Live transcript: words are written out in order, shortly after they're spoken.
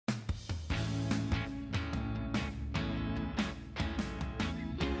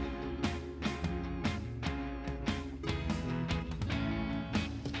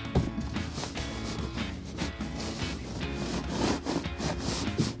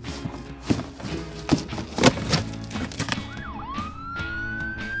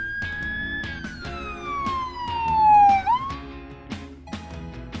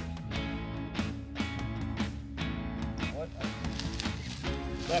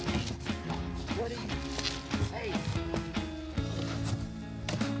Lefty. What are you? Hey.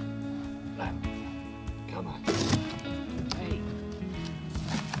 Lefty. Come on. Hey.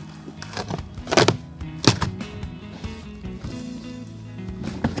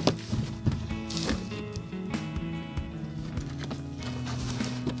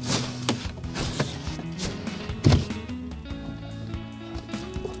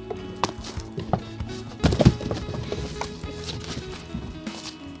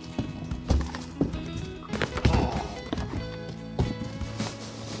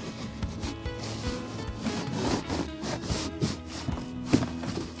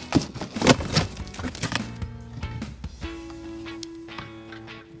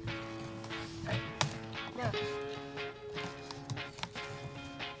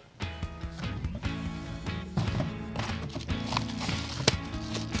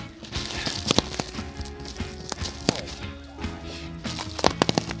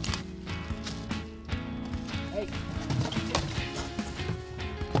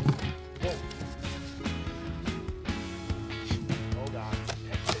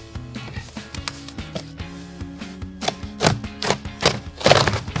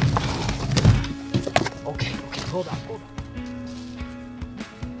 Hold on, hold on.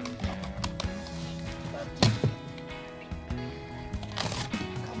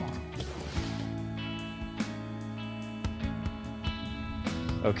 Come on.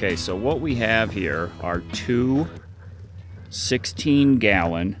 Okay, so what we have here are two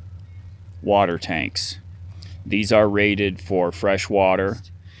 16-gallon water tanks. These are rated for fresh water.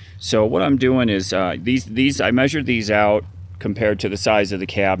 So what I'm doing is these I measured these out compared to the size of the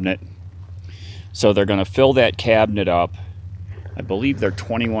cabinet. So they're going to fill that cabinet up. I believe they're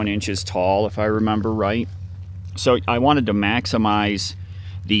 21 inches tall, if I remember right. So I wanted to maximize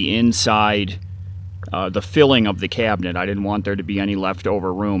the inside, the filling of the cabinet. I didn't want there to be any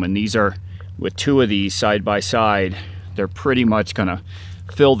leftover room. And these are, with two of these side by side, they're pretty much going to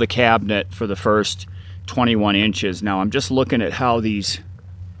fill the cabinet for the first 21 inches. Now I'm just looking at how these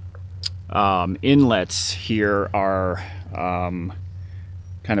inlets here are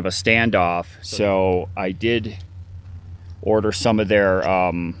kind of a standoff. So I did order some of their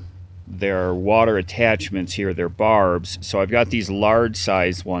water attachments here, their barbs. So I've got these large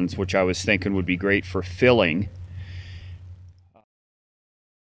size ones, which I was thinking would be great for filling.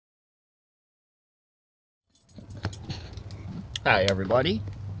 Hi everybody.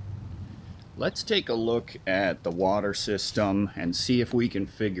 Let's take a look at the water system and see if we can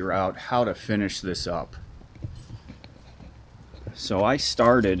figure out how to finish this up. So I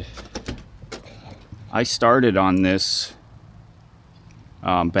started on this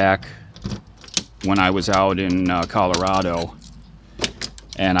back when I was out in Colorado,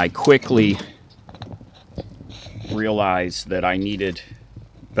 and I quickly realized that I needed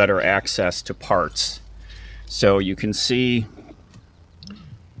better access to parts. So you can see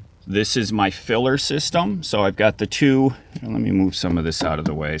this is my filler system. So I've got the two, let me move some of this out of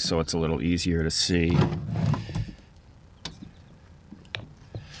the way so it's a little easier to see.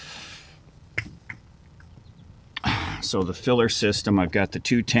 So the filler system, I've got the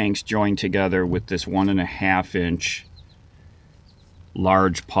two tanks joined together with this 1.5 inch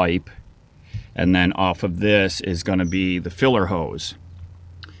large pipe, and then off of this is going to be the filler hose.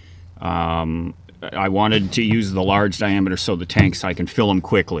 I wanted to use the large diameter so the tanks, I can fill them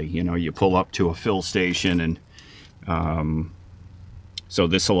quickly. You know, you pull up to a fill station, and so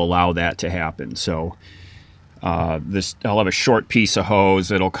this will allow that to happen. So I'll have a short piece of hose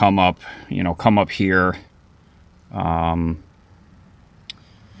that'll come up, you know, come up here.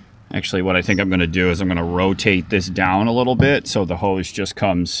 Actually, what I think I'm going to do is I'm going to rotate this down a little bit so the hose just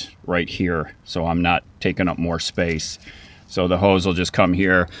comes right here, so I'm not taking up more space. So the hose will just come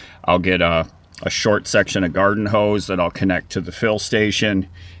here. I'll get a short section of garden hose that I'll connect to the fill station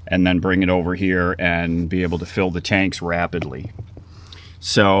and then bring it over here and be able to fill the tanks rapidly.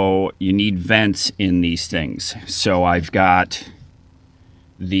 So you need vents in these things. So I've got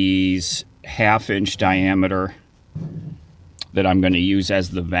these 1/2 inch diameter that I'm going to use as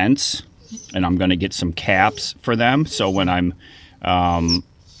the vents, and I'm going to get some caps for them. So when I'm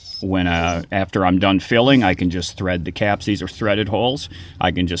after I'm done filling, I can just thread the caps. These are threaded holes.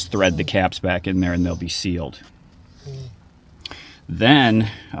 I can just thread the caps back in there and they'll be sealed. Then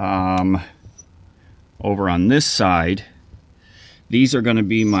over on this side, these are going to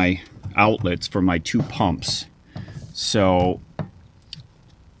be my outlets for my two pumps. So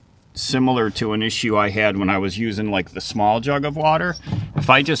similar to an issue I had when I was using like the small jug of water, if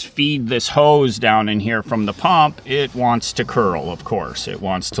I just feed this hose down in here from the pump, it wants to curl, of course. It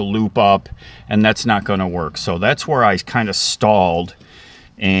wants to loop up, and that's not going to work. So that's where I kind of stalled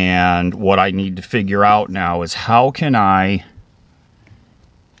And what I need to figure out now is how can I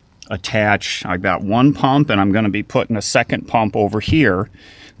attach, I've got one pump and I'm going to be putting a second pump over here.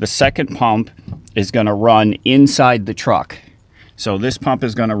 The second pump is going to run inside the truck. So this pump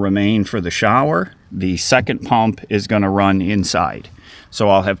is going to remain for the shower. The second pump is going to run inside. So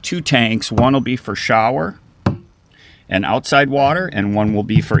I'll have two tanks. One will be for shower and outside water, and one will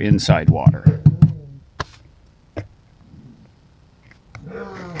be for inside water.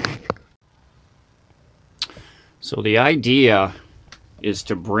 So the idea is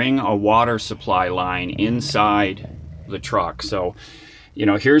to bring a water supply line inside the truck. So, you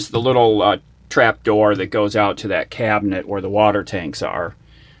know, here's the little trap door that goes out to that cabinet where the water tanks are.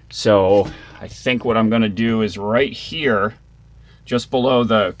 So I think what I'm going to do is right here, just below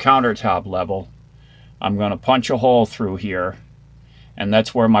the countertop level, I'm going to punch a hole through here, and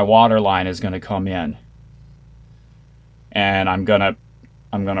that's where my water line is going to come in. And I'm going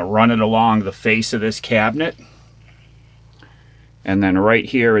to run it along the face of this cabinet. And then right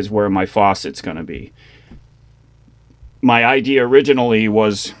here is where my faucet's going to be. My idea originally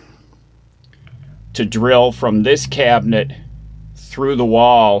was to drill from this cabinet through the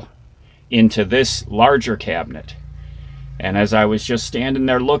wall into this larger cabinet. And as I was just standing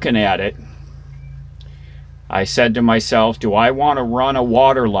there looking at it, I said to myself, do I want to run a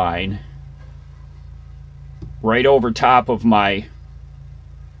water line right over top of my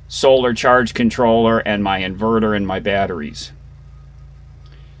solar charge controller and my inverter and my batteries?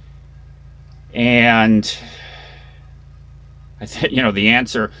 And I think, you know, the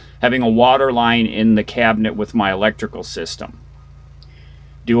answer, having a water line in the cabinet with my electrical system.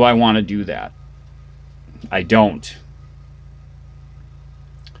 Do I want to do that? I don't.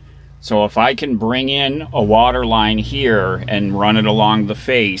 So if I can bring in a water line here and run it along the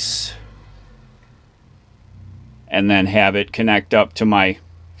face and then have it connect up to my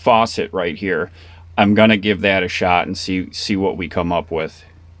faucet right here, I'm gonna give that a shot and see what we come up with.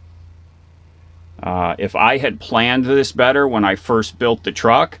 If I had planned this better when I first built the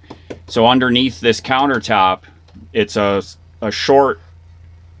truck, so underneath this countertop, it's a short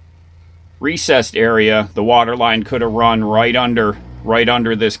recessed area. The water line could have run right under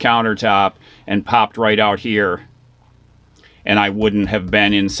this countertop and popped right out here, and I wouldn't have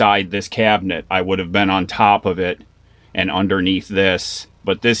been inside this cabinet. I would have been on top of it and underneath this,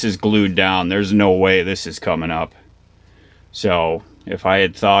 but this is glued down. There's no way this is coming up. So if I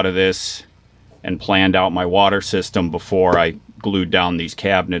had thought of this and planned out my water system before I glued down these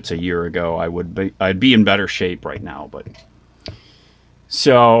cabinets a year ago, I'd be in better shape right now. But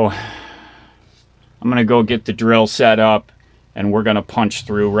so I'm gonna go get the drill set up, and we're gonna punch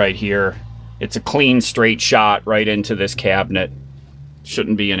through right here. It's a clean, straight shot right into this cabinet.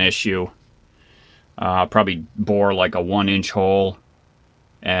 Shouldn't be an issue. Probably bore like a 1-inch hole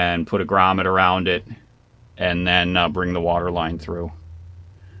and put a grommet around it, and then bring the water line through.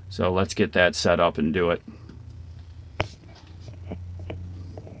 So let's get that set up and do it.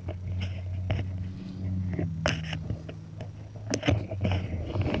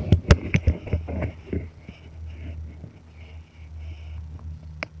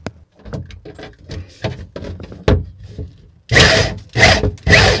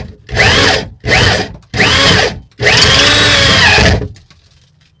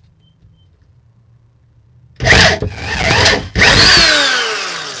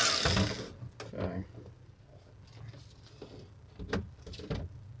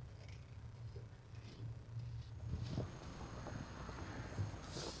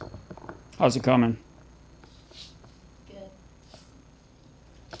 How's it coming? Good.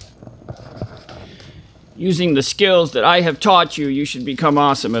 Using the skills that I have taught you, you should become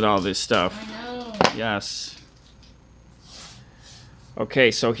awesome at all this stuff. I know. Yes.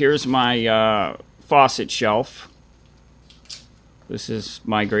 Okay, so here's my faucet shelf. This is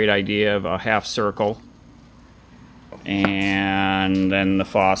my great idea of a half circle. And then the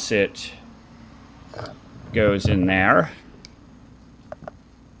faucet goes in there.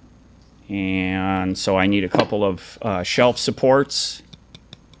 And so I need a couple of shelf supports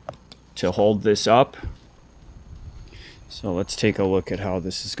to hold this up. So let's take a look at how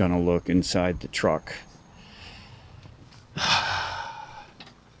this is going to look inside the truck.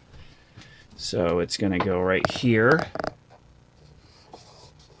 So it's going to go right here.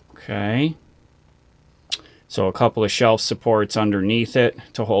 Okay. So a couple of shelf supports underneath it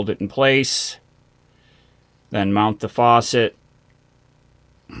to hold it in place. Then mount the faucet.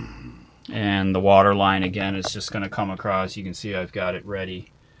 And the water line, again, is just going to come across. You can see I've got it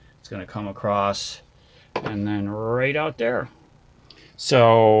ready. It's going to come across and then right out there.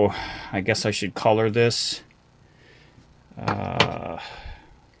 So I guess I should color this.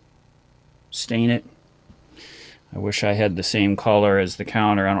 stain it. I wish I had the same color as the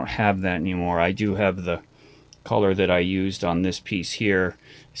counter. I don't have that anymore. I do have the color that I used on this piece here.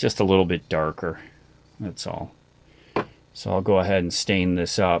 It's just a little bit darker. That's all. So I'll go ahead and stain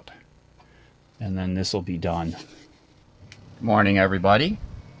this up, and then this will be done. Good morning, everybody.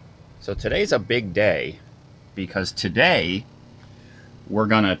 So today's a big day because today we're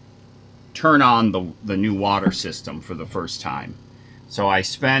gonna turn on the new water system for the first time. So I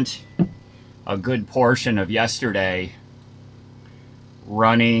spent a good portion of yesterday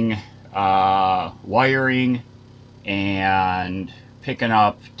running wiring and picking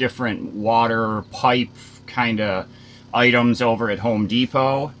up different water pipe kind of items over at Home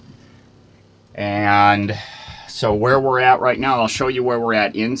Depot. And so where we're at right now, I'll show you where we're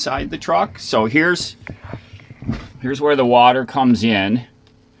at inside the truck. So here's where the water comes in,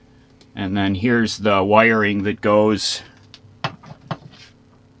 and then here's the wiring that goes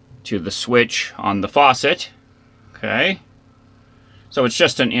to the switch on the faucet. Okay, so it's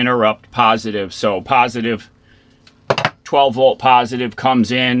just an interrupt positive. So positive 12 volt positive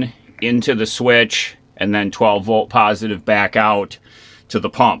comes in into the switch, and then 12 volt positive back out to the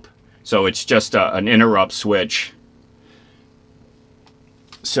pump. So it's just an interrupt switch.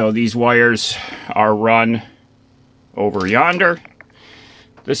 So these wires are run over yonder.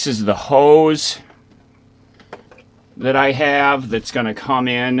 This is the hose that I have that's going to come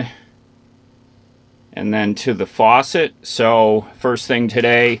in and then to the faucet. So first thing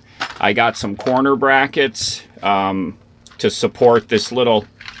today, I got some corner brackets to support this little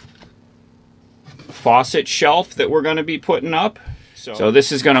faucet shelf that we're going to be putting up. So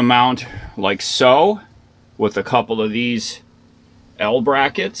this is going to mount like so, with a couple of these L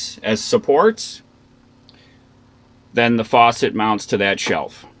brackets as supports. Then the faucet mounts to that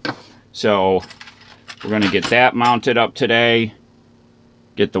shelf. So we're going to get that mounted up today,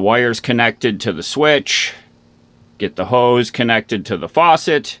 get the wires connected to the switch, get the hose connected to the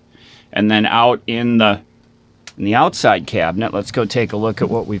faucet, and then out in the outside cabinet, let's go take a look at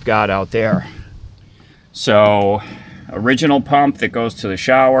what we've got out there. So original pump that goes to the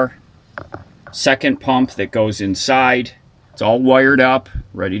shower, second pump that goes inside. It's all wired up,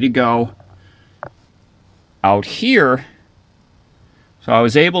 ready to go. Out here, so I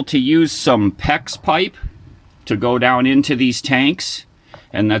was able to use some PEX pipe to go down into these tanks,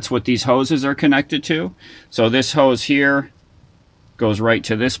 and that's what these hoses are connected to. So this hose here goes right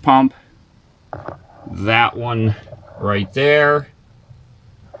to this pump. That one right there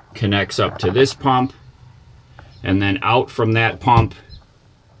connects up to this pump, and then out from that pump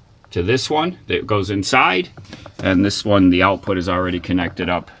to this one that goes inside, and this one, the output is already connected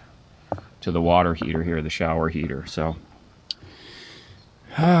up to the water heater here, the shower heater. So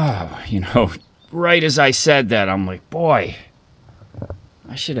you know, right as I said that, I'm like, boy,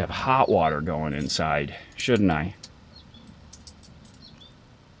 I should have hot water going inside, shouldn't I?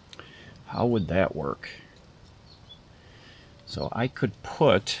 How would that work? So I could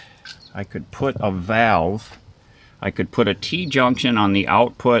put a valve. I could put a T-junction on the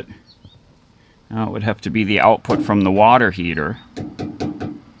output. Now it would have to be the output from the water heater.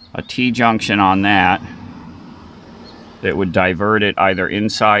 A T-junction on that would divert it either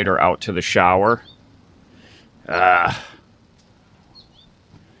inside or out to the shower. Down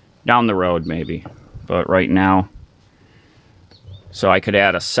the road maybe, but right now. So I could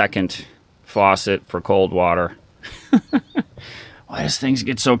add a second faucet for cold water. Why does things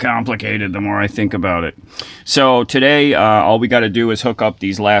get so complicated the more I think about it? So today, all we got to do is hook up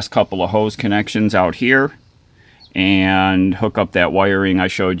these last couple of hose connections out here, and hook up that wiring I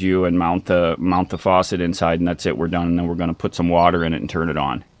showed you, and mount the faucet inside, and that's it. We're done, and then we're going to put some water in it and turn it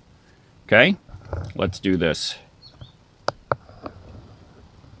on. Okay, let's do this.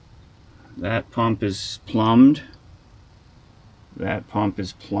 That pump is plumbed. That pump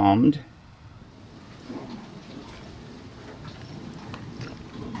is plumbed.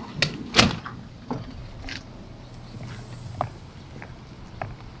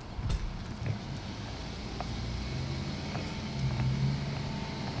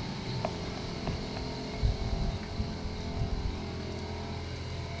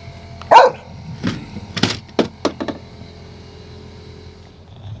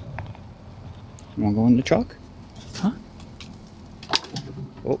 You want to go in the truck? Huh?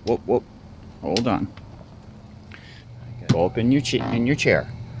 Whoop, whoop, whoop. Hold on. Go up in your chair.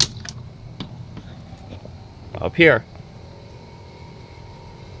 Up here.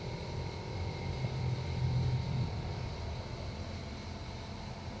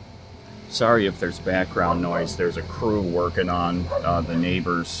 Sorry if there's background noise. There's a crew working on the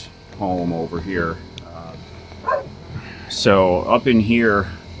neighbor's home over here. So up in here,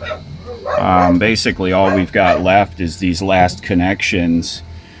 basically all we've got left is these last connections.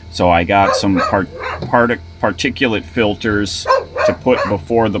 So I got some particulate filters to put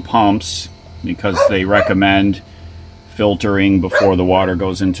before the pumps, because they recommend filtering before the water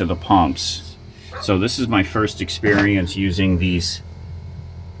goes into the pumps. So this is my first experience using these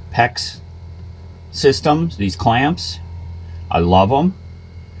PEX systems, these clamps. I love them.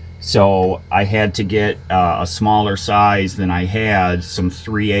 So I had to get a smaller size than I had, some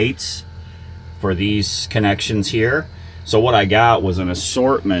 3/8 for these connections here. So what I got was an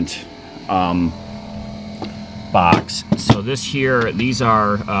assortment box. So this here, these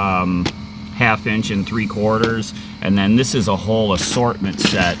are 1/2 inch and 3/4, and then this is a whole assortment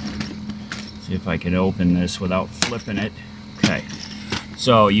set. See if I can open this without flipping it. Okay,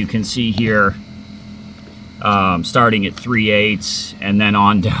 so you can see here, starting at 3/8 and then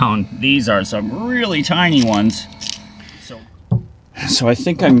on down. These are some really tiny ones. So I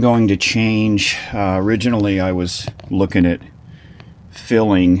think I'm going to change. Originally I was looking at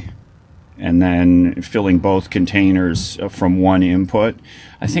filling and then filling both containers from one input.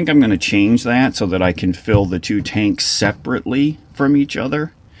 I think I'm going to change that so that I can fill the two tanks separately from each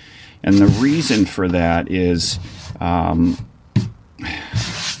other. And the reason for that is,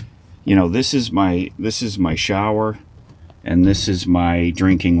 you know, this is my shower, and this is my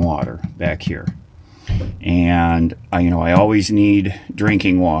drinking water back here. And I always need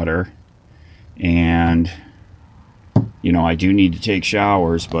drinking water, and I do need to take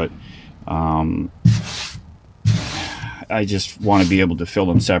showers, but I just want to be able to fill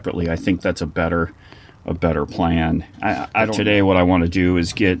them separately. I think that's a better plan. Today what I want to do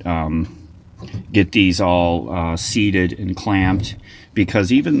is get these all seated and clamped,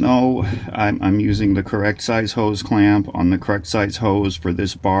 because even though I'm using the correct size hose clamp on the correct size hose for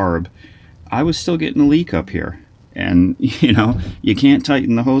this barb, I was still getting a leak up here. And you can't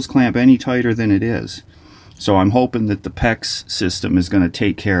tighten the hose clamp any tighter than it is. So I'm hoping that the PEX system is going to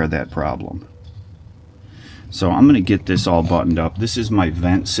take care of that problem. So I'm going to get this all buttoned up. This is my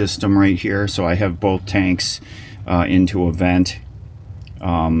vent system right here. So I have both tanks into a vent.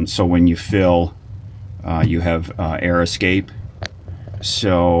 So when you fill, you have air escape.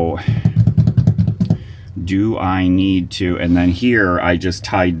 So do I need to, and then here I just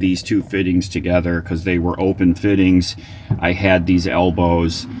tied these two fittings together because they were open fittings. I had these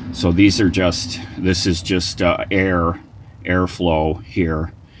elbows, so this is just airflow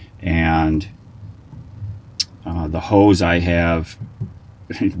here, and the hose I have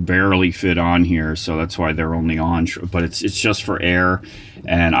barely fit on here, so that's why they're only on, but it's just for air,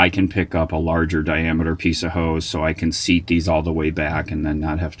 and I can pick up a larger diameter piece of hose so I can seat these all the way back and then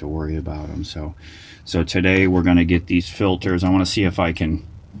not have to worry about them. So today we're going to get these filters. I want to see if I can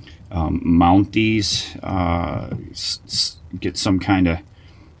mount these, get some kind of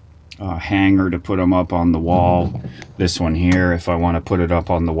hanger to put them up on the wall. This one here, if I want to put it up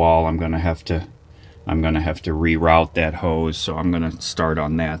on the wall, I'm going to have to reroute that hose. So I'm going to start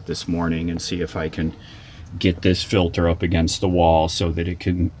on that this morning and see if I can get this filter up against the wall so that it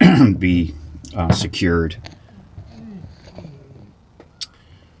can be secured.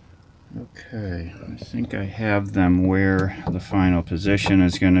 Okay, I think I have them where the final position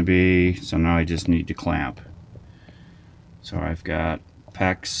is going to be, so now I just need to clamp. So I've got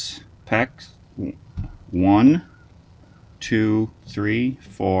PEX 1, 2, 3,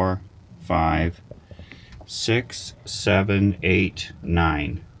 4, 5, 6, 7, 8,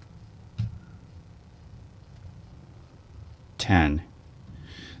 9, 10.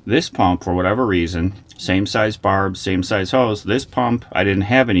 This pump, for whatever reason, same size barb, same size hose, this pump, I didn't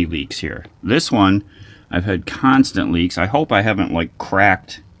have any leaks here. This one, I've had constant leaks. I hope I haven't like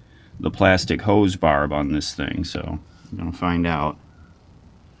cracked the plastic hose barb on this thing, so I'm gonna find out.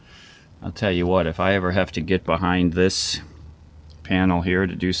 I'll tell you what, if I ever have to get behind this panel here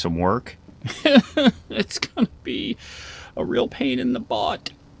to do some work, it's gonna be a real pain in the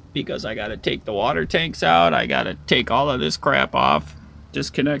butt, because I gotta take the water tanks out, I gotta take all of this crap off,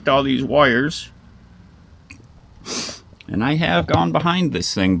 disconnect all these wires. And I have gone behind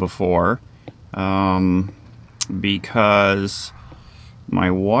this thing before because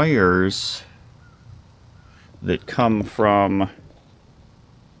my wires that come from,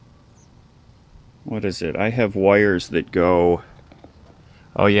 what is it? I have wires that go,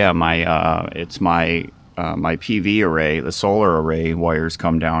 oh yeah, it's my PV array, the solar array wires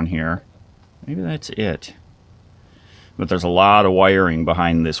come down here. Maybe that's it. But there's a lot of wiring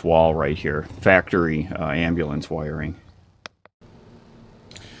behind this wall right here. Factory ambulance wiring.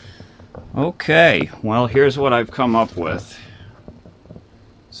 Okay, well, here's what I've come up with.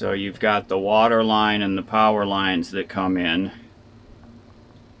 So you've got the water line and the power lines that come in.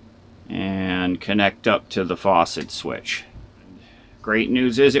 connect up to the faucet switch. Great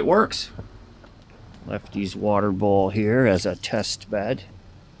news is it works. Lefty's water bowl here as a test bed.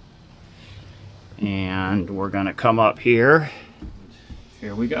 And we're gonna come up here.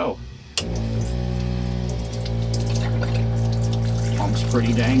 Here we go. Pump's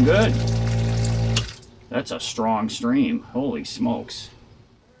pretty dang good. That's a strong stream. Holy smokes.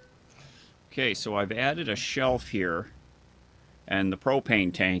 Okay, so I've added a shelf here, and the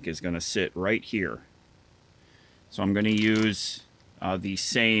propane tank is gonna sit right here. So I'm gonna use the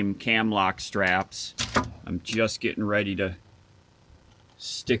same cam lock straps. I'm just getting ready to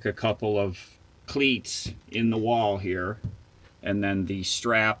stick a couple of cleats in the wall here, and then the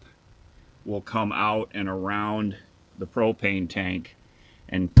strap will come out and around the propane tank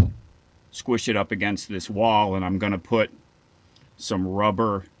and squish it up against this wall, and I'm going to put some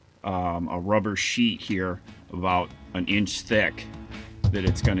rubber, a rubber sheet here about an inch thick that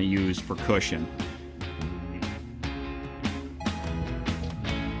it's going to use for cushion.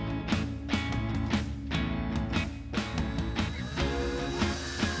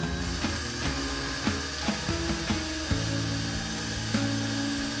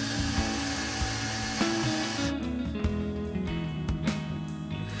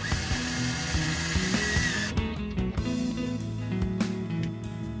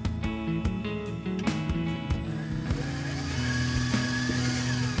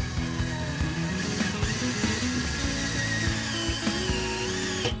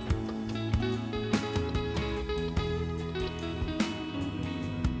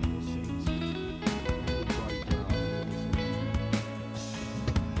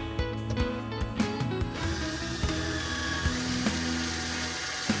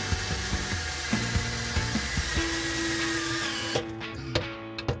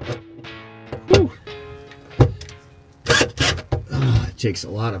 Takes a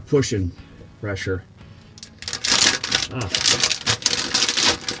lot of pushing pressure.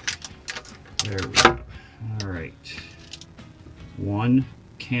 There we go. All right. One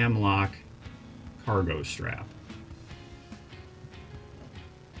cam lock cargo strap.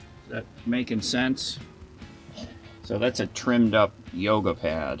 Is that making sense? So that's a trimmed up yoga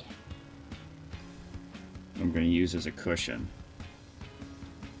pad I'm going to use as a cushion.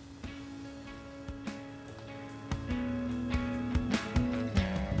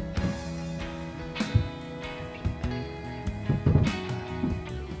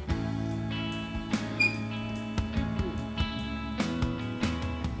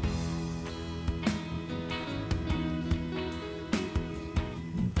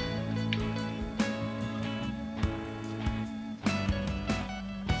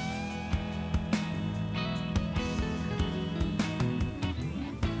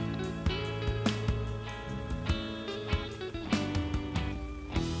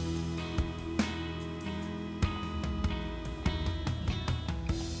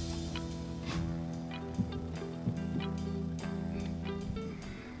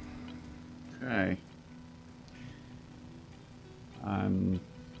 Okay. I'm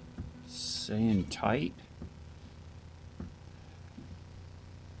saying tight.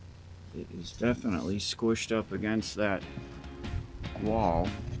 It is definitely squished up against that wall.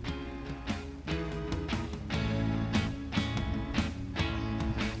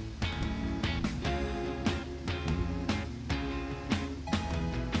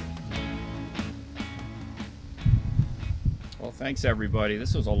 Well, thanks everybody.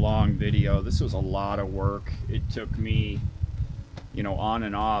 This was a long video. This was a lot of work. It took me, you know, on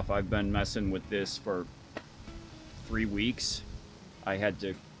and off. I've been messing with this for 3 weeks. I had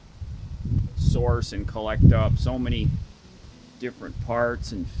to source and collect up so many different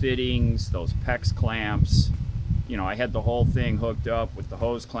parts and fittings, those PEX clamps. You know, I had the whole thing hooked up with the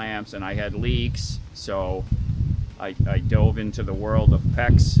hose clamps, and I had leaks, so I dove into the world of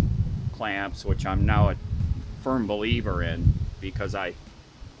PEX clamps, which I'm now a firm believer in, because I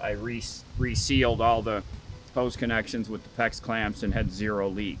resealed all the hose connections with the PEX clamps and had 0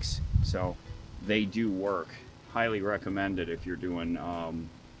 leaks. So they do work. Highly recommended if you're doing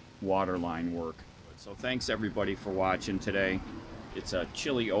waterline work. So thanks everybody for watching today. It's a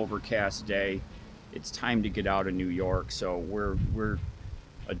chilly, overcast day. It's time to get out of New York, so we're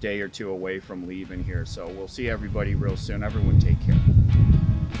a day or two away from leaving here. So we'll see everybody real soon. Everyone take care.